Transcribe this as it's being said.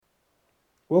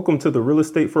Welcome to the Real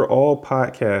Estate for All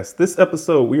podcast. This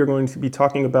episode, we are going to be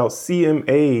talking about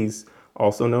CMAs,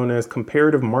 also known as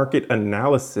comparative market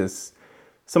analysis.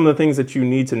 Some of the things that you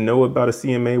need to know about a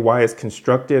CMA, why it's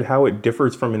constructed, how it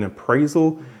differs from an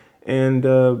appraisal, and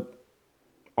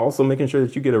also making sure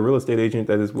that you get a real estate agent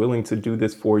that is willing to do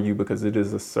this for you, because it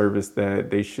is a service that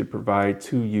they should provide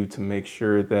to you to make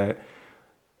sure that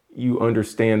you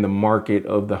understand the market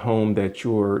of the home that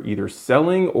you're either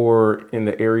selling or in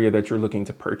the area that you're looking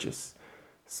to purchase.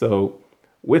 So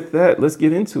with that, let's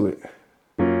get into it.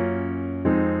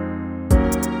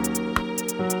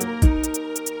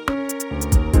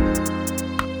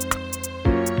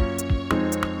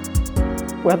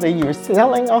 Whether you're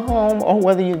selling a home or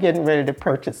whether you're getting ready to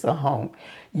purchase a home,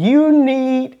 you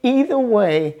need either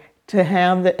way to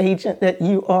have the agent that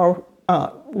you are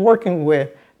working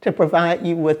with to provide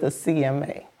you with a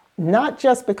CMA. Not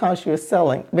just because you're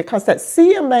selling, because that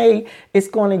CMA is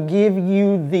going to give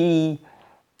you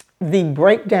the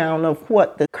breakdown of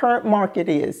what the current market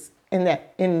is in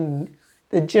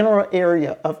the general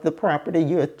area of the property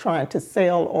you're trying to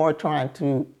sell or trying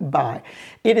to buy.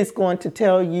 It is going to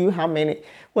tell you how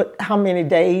many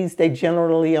days they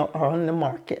generally are on the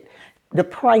market, the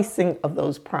pricing of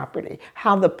those property,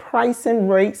 how the pricing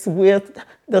rates with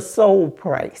the sold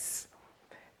price,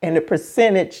 and the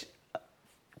percentage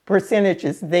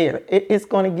is there. It is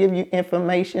going to give you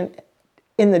information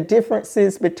in the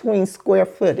differences between square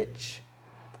footage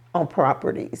on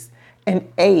properties and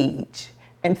age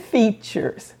and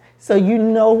features. So you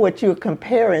know what you're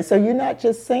comparing. So you're not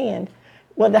just saying,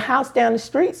 well, the house down the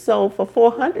street sold for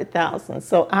 $400,000.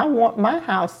 So I want my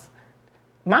house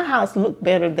look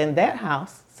better than that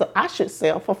house. So I should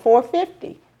sell for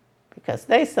 $450 because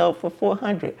they sold for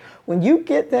 $400. When you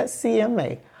get that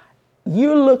CMA,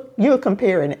 you're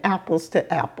comparing apples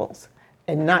to apples,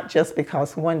 and not just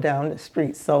because one down the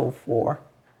street sold for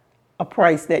a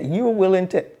price that you're willing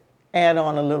to add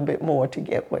on a little bit more to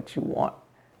get what you want.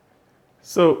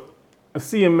 So a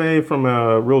CMA from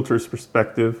a realtor's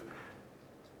perspective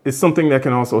is something that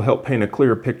can also help paint a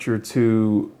clearer picture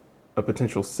to a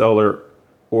potential seller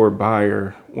or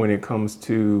buyer when it comes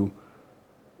to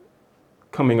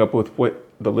coming up with what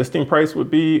the listing price would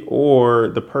be or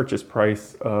the purchase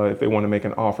price if they want to make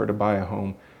an offer to buy a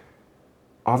home.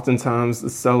 Oftentimes the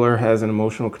seller has an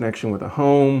emotional connection with a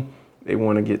home. They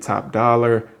want to get top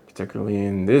dollar, particularly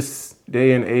in this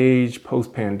day and age,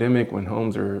 post-pandemic, when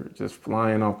homes are just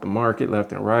flying off the market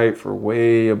left and right for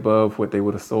way above what they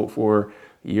would have sold for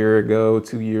a year ago,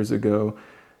 2 years ago.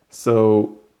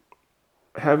 So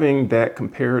having that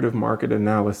comparative market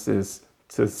analysis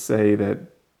to say that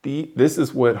this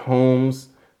is what homes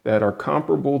that are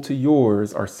comparable to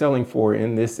yours are selling for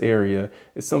in this area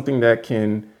is something that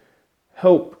can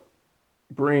help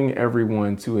bring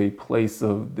everyone to a place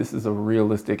of this is a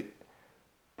realistic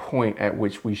point at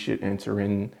which we should enter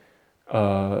in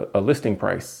a listing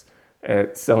price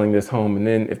at selling this home. And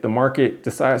then if the market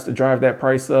decides to drive that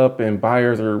price up and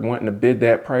buyers are wanting to bid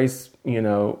that price,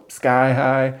 sky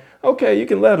high, okay, you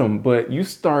can let them, but you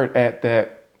start at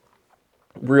that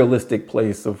realistic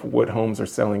place of what homes are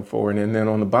selling for. And then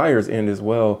on the buyer's end as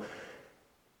well,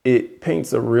 it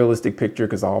paints a realistic picture,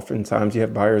 because oftentimes you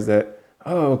have buyers that,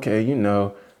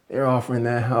 they're offering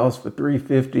that house for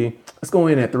 $350. Let's go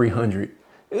in at $300.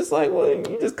 It's like, well,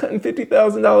 you're just cutting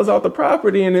 $50,000 off the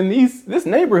property. And in this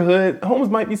neighborhood, homes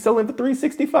might be selling for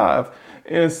 $365.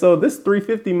 And so this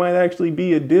 $350 might actually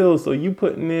be a deal. So you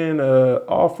putting in an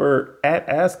offer at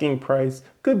asking price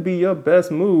could be your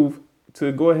best move to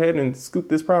go ahead and scoop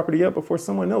this property up before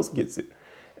someone else gets it.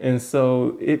 And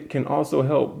so it can also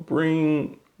help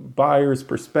bring buyers'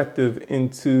 perspective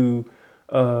into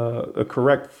a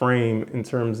correct frame in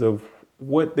terms of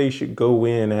what they should go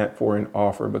in at for an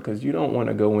offer, because you don't want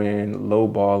to go in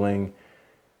lowballing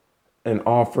an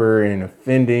offer and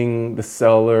offending the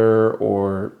seller,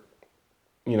 or,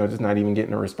 just not even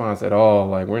getting a response at all.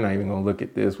 Like, we're not even going to look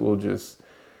at this. We'll just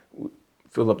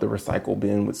fill up the recycle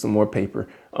bin with some more paper.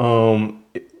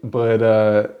 It's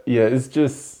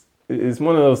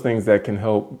one of those things that can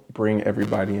help bring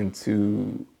everybody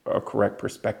into a correct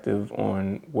perspective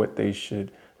on what they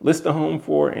should list a home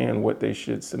for and what they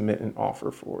should submit an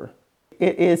offer for.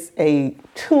 It is a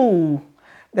tool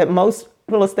that most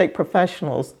real estate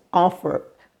professionals offer,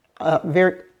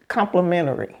 very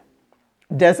complimentary.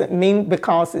 Doesn't mean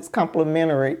because it's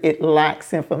complimentary, it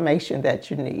lacks information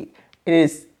that you need. It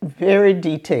is very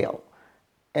detailed.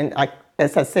 And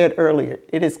as I said earlier,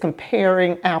 it is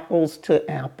comparing apples to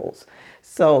apples.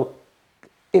 So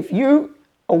if you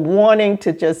are wanting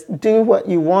to just do what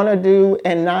you want to do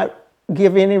and not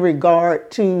give any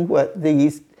regard to what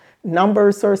these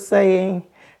numbers are saying,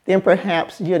 then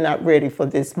perhaps you're not ready for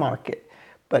this market.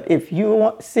 But if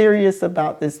you're serious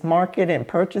about this market and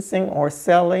purchasing or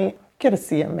selling, get a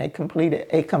CMA completed,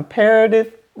 a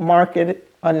comparative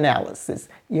market analysis.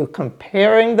 You're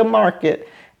comparing the market,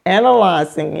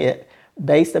 analyzing it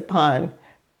based upon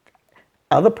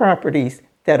other properties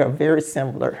that are very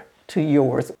similar to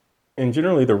yours. And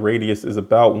generally the radius is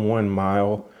about 1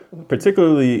 mile.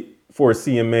 Particularly for a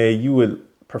CMA, you would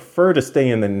prefer to stay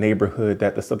in the neighborhood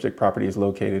that the subject property is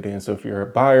located in. So if you're a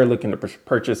buyer looking to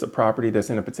purchase a property that's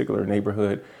in a particular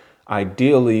neighborhood,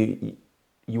 ideally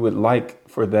you would like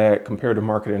for that comparative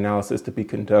market analysis to be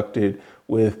conducted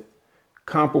with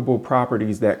comparable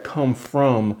properties that come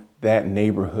from that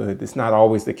neighborhood. It's not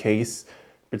always the case,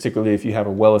 particularly if you have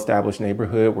a well-established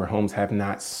neighborhood where homes have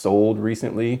not sold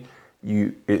recently.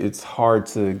 It's hard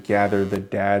to gather the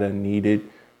data needed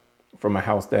from a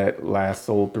house that last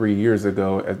sold 3 years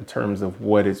ago in terms of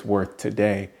what it's worth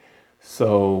today.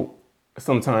 So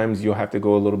sometimes you'll have to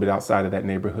go a little bit outside of that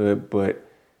neighborhood, but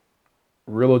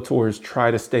realtors try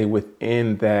to stay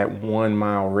within that 1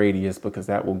 mile radius because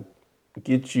that will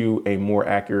get you a more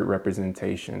accurate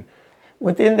representation.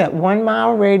 Within that 1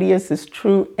 mile radius is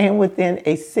true, and within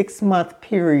a 6-month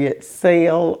period,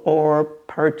 sale or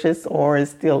purchase or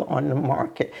is still on the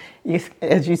market.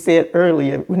 As you said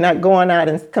earlier, we're not going out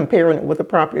and comparing it with a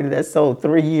property that sold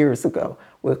 3 years ago.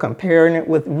 We're comparing it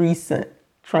with recent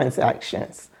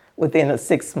transactions within a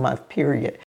 6-month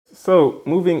period. So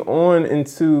moving on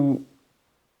into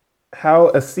how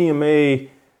a CMA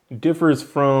differs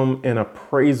from an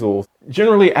appraisal.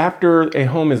 Generally, after a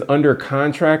home is under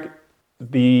contract,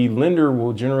 the lender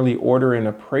will generally order an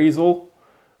appraisal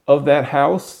of that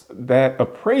house. That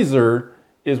appraiser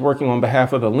is working on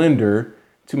behalf of the lender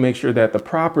to make sure that the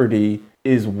property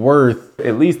is worth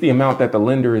at least the amount that the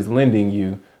lender is lending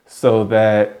you, so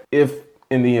that if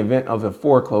in the event of a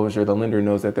foreclosure, the lender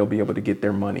knows that they'll be able to get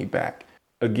their money back.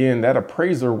 Again, that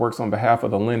appraiser works on behalf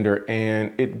of the lender,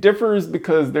 and it differs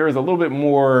because there is a little bit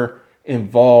more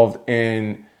involved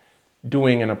in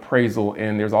doing an appraisal,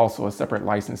 and there's also a separate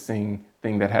licensing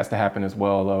thing that has to happen as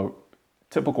well. A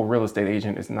typical real estate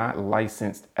agent is not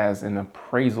licensed as an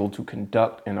appraisal to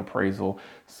conduct an appraisal,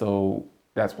 so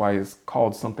that's why it's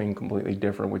called something completely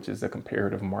different, which is a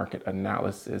comparative market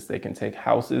analysis. They can take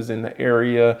houses in the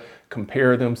area,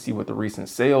 compare them, see what the recent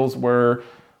sales were.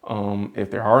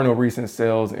 If there are no recent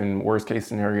sales, in worst case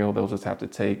scenario, they'll just have to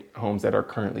take homes that are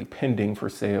currently pending for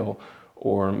sale,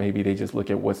 or maybe they just look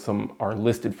at what some are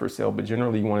listed for sale. But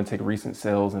generally you want to take recent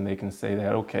sales and they can say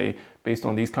that, okay, based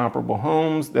on these comparable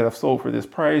homes that have sold for this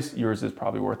price, yours is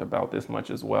probably worth about this much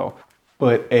as well.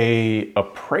 But an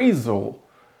appraiser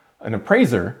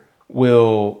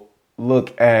will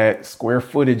look at square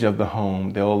footage of the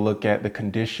home. They'll look at the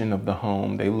condition of the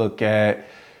home. They look at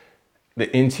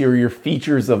the interior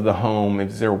features of the home.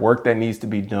 Is there work that needs to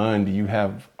be done? Do you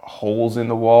have holes in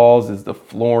the walls? Is the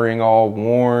flooring all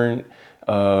worn?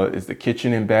 Is the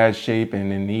kitchen in bad shape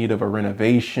and in need of a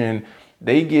renovation?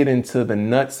 They get into the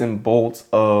nuts and bolts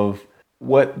of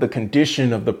what the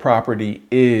condition of the property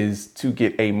is to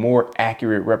get a more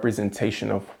accurate representation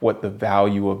of what the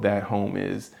value of that home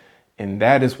is. And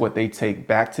that is what they take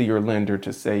back to your lender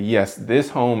to say, yes, this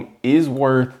home is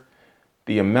worth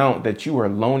the amount that you are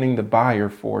loaning the buyer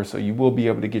for, so you will be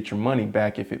able to get your money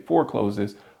back if it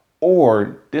forecloses,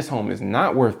 or this home is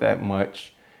not worth that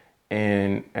much.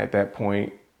 And at that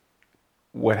point,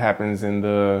 what happens in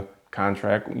the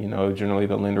contract, generally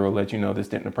the lender will let you know this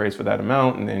didn't appraise for that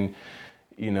amount. And then,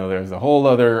 there's a whole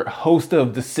other host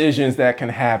of decisions that can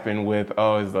happen with,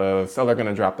 is the seller going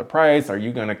to drop the price? Are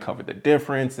you going to cover the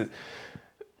difference?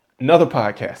 Another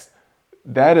podcast.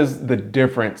 That is the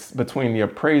difference between the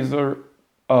appraisal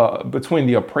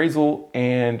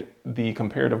and the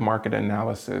comparative market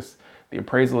analysis. The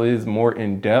appraisal is more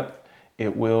in depth.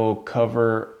 It will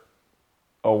cover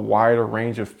a wider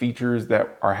range of features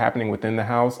that are happening within the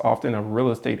house. Often a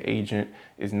real estate agent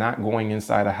is not going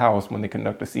inside a house when they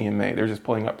conduct a CMA. They're just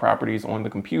pulling up properties on the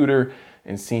computer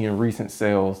and seeing recent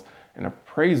sales. An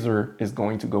appraiser is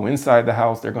going to go inside the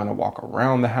house. They're going to walk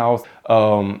around the house,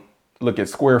 look at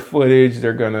square footage.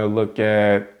 They're going to look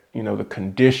at, the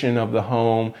condition of the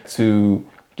home to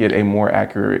get a more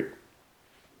accurate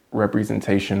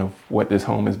representation of what this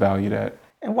home is valued at.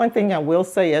 And one thing I will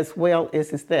say as well is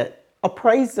that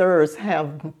appraisers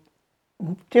have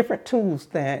different tools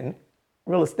than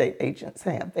real estate agents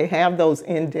have. They have those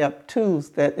in-depth tools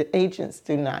that the agents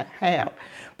do not have.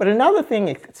 But another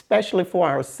thing, especially for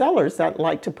our sellers, I'd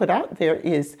like to put out there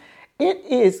is it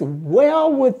is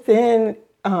well within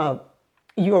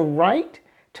your right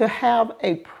to have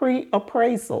a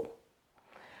pre-appraisal.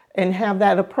 and have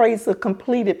that appraisal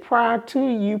completed prior to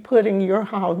you putting your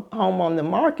home on the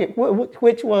market,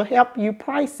 which will help you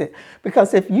price it.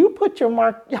 Because if you put your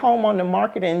home on the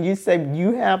market and you say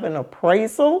you have an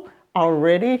appraisal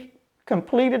already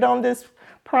completed on this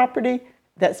property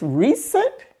that's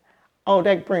recent, oh,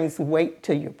 that brings weight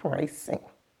to your pricing.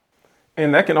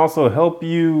 And that can also help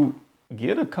you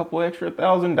get a couple extra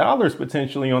 $1,000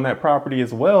 potentially on that property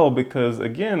as well, because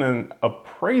again, an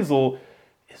appraisal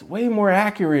is way more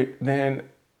accurate than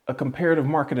a comparative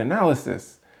market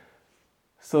analysis.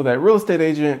 So that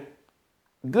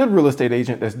good real estate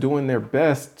agent that's doing their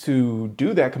best to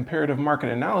do that comparative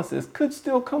market analysis could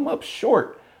still come up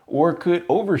short or could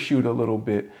overshoot a little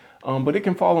bit. But it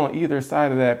can fall on either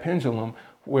side of that pendulum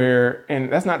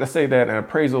and that's not to say that an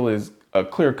appraisal is a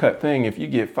clear-cut thing. If you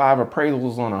get 5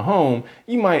 appraisals on a home,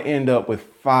 you might end up with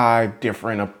 5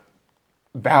 different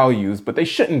values, but they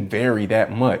shouldn't vary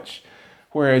that much.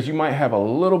 Whereas you might have a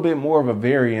little bit more of a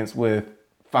variance with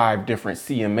 5 different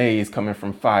CMAs coming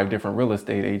from 5 different real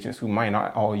estate agents who might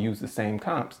not all use the same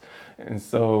comps. And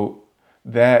so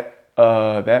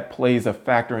that plays a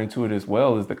factor into it as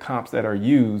well, as the comps that are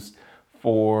used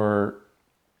for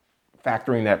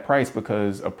factoring that price,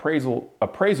 because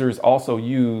appraisers also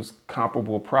use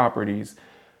comparable properties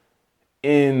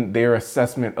in their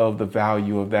assessment of the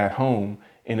value of that home,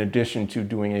 in addition to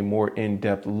doing a more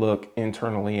in-depth look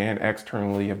internally and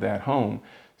externally of that home.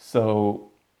 So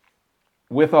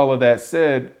with all of that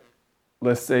said,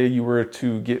 let's say you were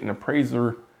to get an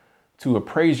appraiser to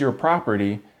appraise your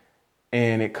property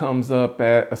and it comes up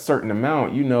at a certain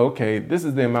amount, okay, this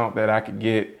is the amount that I could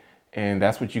get. And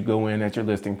that's what you go in at your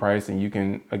listing price. And you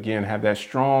can, again, have that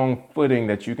strong footing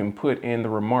that you can put in the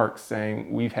remarks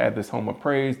saying, we've had this home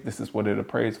appraised. This is what it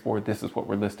appraised for. This is what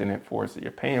we're listing it for. So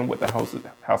you're paying what the house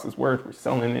is worth. We're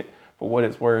selling it for what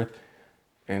it's worth.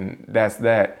 And that's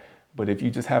that. But if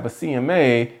you just have a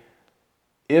CMA,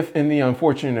 if in the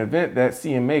unfortunate event that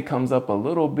CMA comes up a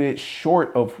little bit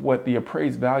short of what the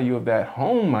appraised value of that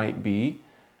home might be,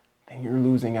 then you're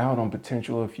losing out on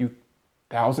potential a few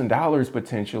 $1,000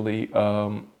 potentially,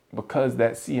 because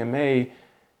that CMA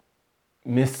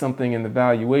missed something in the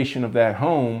valuation of that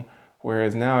home,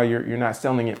 whereas now you're not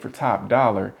selling it for top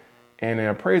dollar. And an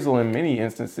appraisal in many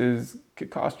instances could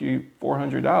cost you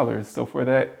 $400. So for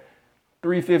that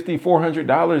 $350,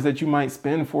 $400 that you might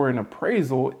spend for an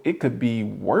appraisal, it could be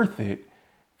worth it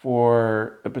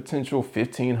for the potential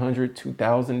 $1,500,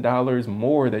 $2,000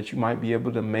 more that you might be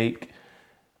able to make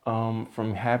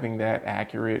from having that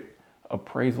accurate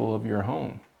appraisal of your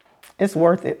home. It's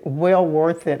worth it, well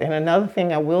worth it. And another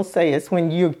thing I will say is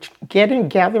when you're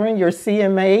gathering your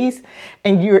CMAs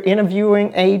and you're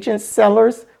interviewing agents,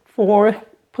 sellers for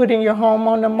putting your home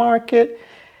on the market,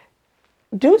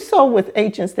 do so with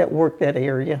agents that work that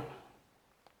area.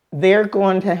 They're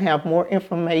going to have more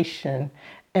information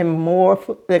and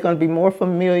they're going to be more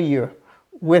familiar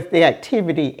with the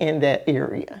activity in that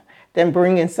area than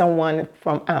bringing someone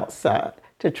from outside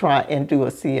to try and do a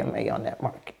CMA on that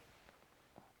market.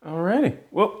 Alrighty.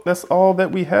 Well, that's all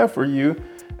that we have for you.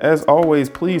 As always,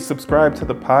 please subscribe to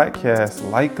the podcast,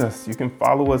 like us. You can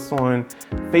follow us on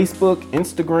Facebook,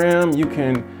 Instagram. You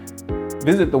can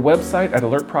visit the website at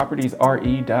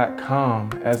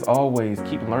alertpropertiesre.com. As always,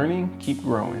 keep learning, keep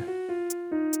growing.